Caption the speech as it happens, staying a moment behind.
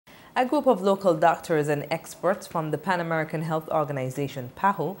A group of local doctors and experts from the Pan American Health Organization,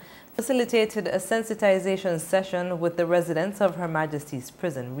 PAHO, facilitated a sensitization session with the residents of Her Majesty's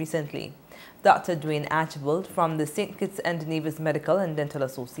prison recently. Dr. Dwayne Archibald from the St. Kitts and Nevis Medical and Dental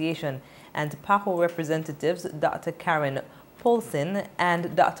Association and PAHO representatives Dr. Karen Polson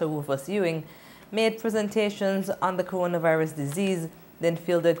and Dr. Rufus Ewing made presentations on the coronavirus disease, then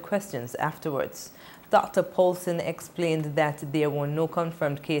fielded questions afterwards. Dr. Polson explained that there were no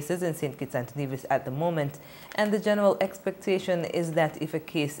confirmed cases in St. Kitts and Nevis at the moment, and the general expectation is that if a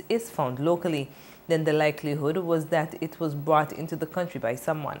case is found locally, then the likelihood was that it was brought into the country by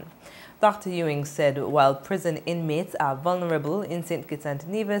someone. Dr. Ewing said while prison inmates are vulnerable in St. Kitts and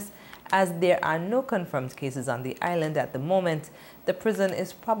Nevis, as there are no confirmed cases on the island at the moment, the prison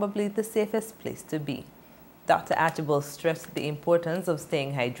is probably the safest place to be. Dr. Archibald stressed the importance of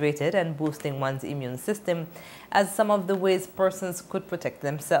staying hydrated and boosting one's immune system as some of the ways persons could protect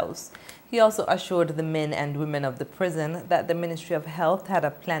themselves. He also assured the men and women of the prison that the Ministry of Health had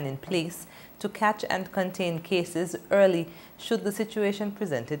a plan in place to catch and contain cases early should the situation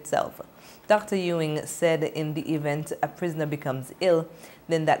present itself. Dr. Ewing said in the event a prisoner becomes ill,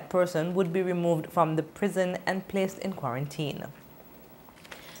 then that person would be removed from the prison and placed in quarantine.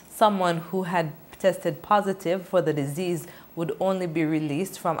 Someone who had tested positive for the disease would only be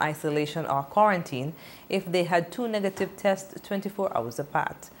released from isolation or quarantine if they had 2 negative tests 24 hours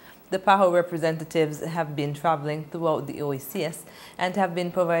apart. The PAHO representatives have been traveling throughout the OACS and have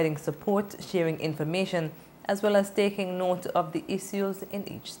been providing support, sharing information, as well as taking note of the issues in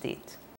each state.